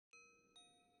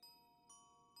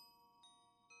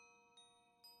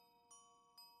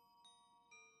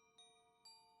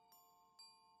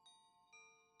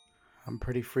I'm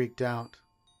pretty freaked out.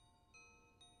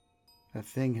 That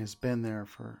thing has been there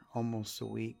for almost a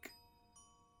week.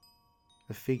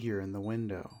 The figure in the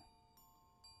window.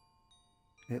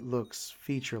 It looks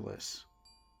featureless,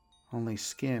 only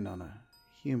skin on a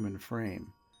human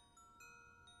frame,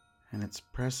 and it's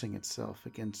pressing itself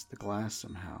against the glass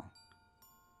somehow.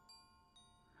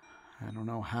 I don't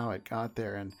know how it got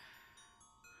there, and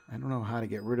I don't know how to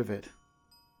get rid of it.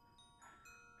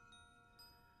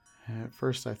 At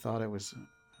first I thought it was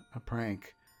a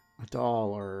prank, a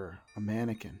doll or a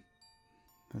mannequin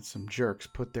that some jerks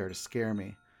put there to scare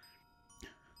me.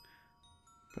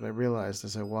 But I realized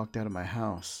as I walked out of my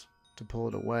house to pull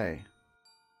it away,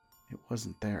 it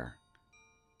wasn't there.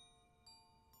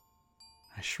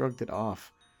 I shrugged it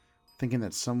off, thinking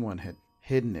that someone had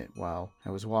hidden it while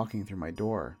I was walking through my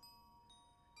door.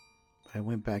 But I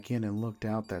went back in and looked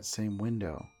out that same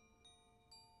window,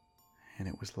 and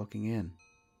it was looking in,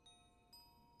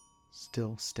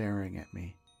 still staring at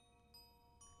me.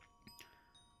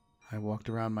 I walked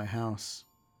around my house,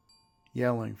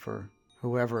 yelling for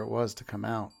whoever it was to come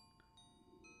out,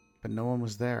 but no one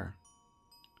was there.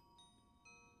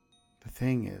 The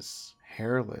thing is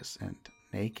hairless and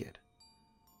naked,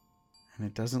 and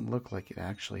it doesn't look like it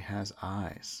actually has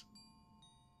eyes,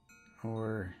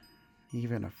 or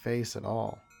even a face at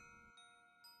all.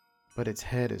 But its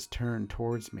head is turned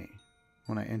towards me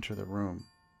when I enter the room.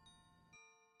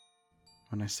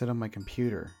 When I sit on my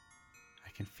computer, I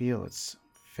can feel its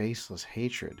faceless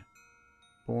hatred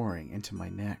boring into my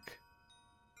neck.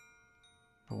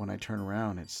 But when I turn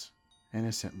around, it's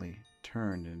innocently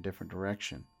turned in a different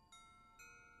direction.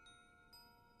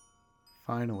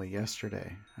 Finally,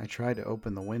 yesterday, I tried to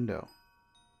open the window,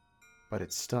 but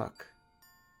it's stuck.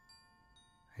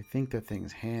 I think the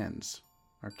thing's hands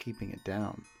are keeping it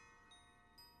down,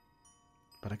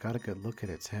 but I got a good look at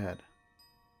its head.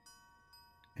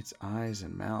 Its eyes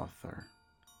and mouth are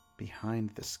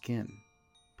behind the skin,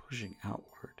 pushing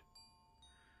outward.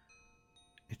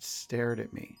 It stared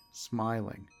at me,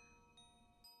 smiling.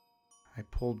 I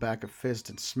pulled back a fist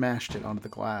and smashed it onto the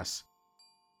glass,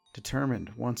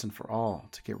 determined once and for all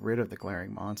to get rid of the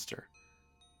glaring monster.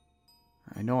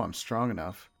 I know I'm strong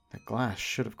enough. That glass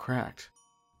should have cracked,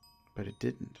 but it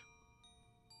didn't.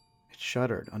 It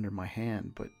shuddered under my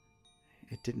hand, but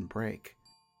it didn't break.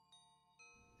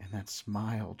 And that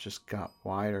smile just got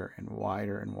wider and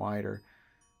wider and wider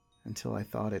until I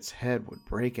thought its head would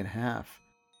break in half.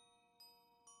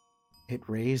 It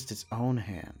raised its own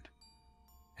hand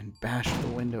and bashed the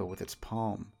window with its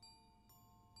palm,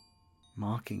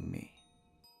 mocking me.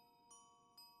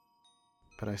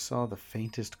 But I saw the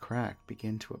faintest crack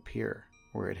begin to appear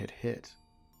where it had hit,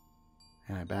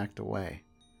 and I backed away.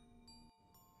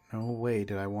 No way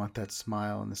did I want that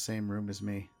smile in the same room as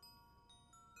me.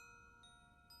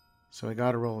 So I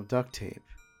got a roll of duct tape,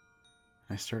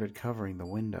 and I started covering the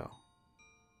window.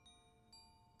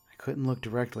 I couldn't look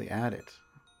directly at it.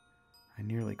 I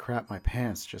nearly crapped my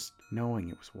pants just knowing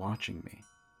it was watching me.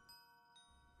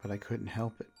 But I couldn't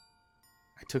help it.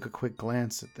 I took a quick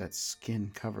glance at that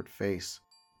skin-covered face,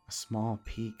 a small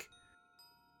peek.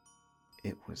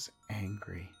 It was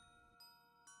angry.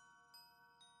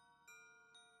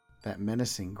 That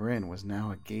menacing grin was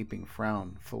now a gaping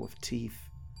frown full of teeth.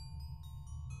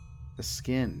 The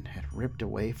skin had ripped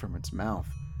away from its mouth,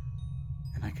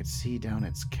 and I could see down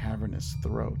its cavernous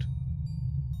throat.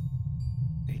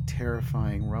 A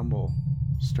terrifying rumble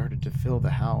started to fill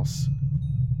the house,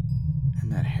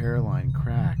 and that hairline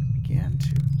crack began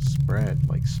to spread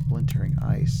like splintering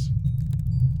ice.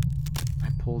 I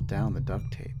pulled down the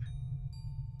duct tape.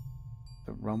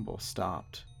 The rumble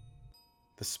stopped.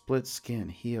 The split skin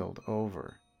healed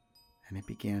over, and it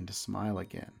began to smile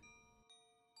again.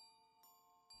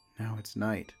 Now it's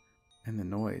night, and the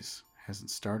noise hasn't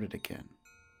started again.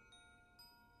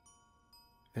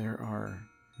 There are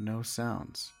no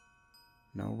sounds,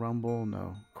 no rumble,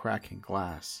 no cracking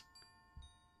glass.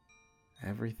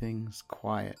 Everything's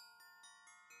quiet,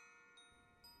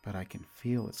 but I can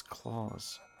feel its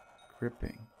claws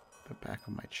gripping the back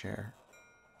of my chair.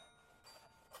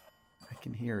 I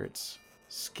can hear its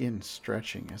skin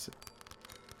stretching as it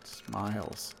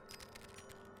smiles.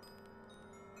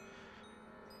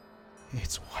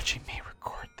 It's watching me record.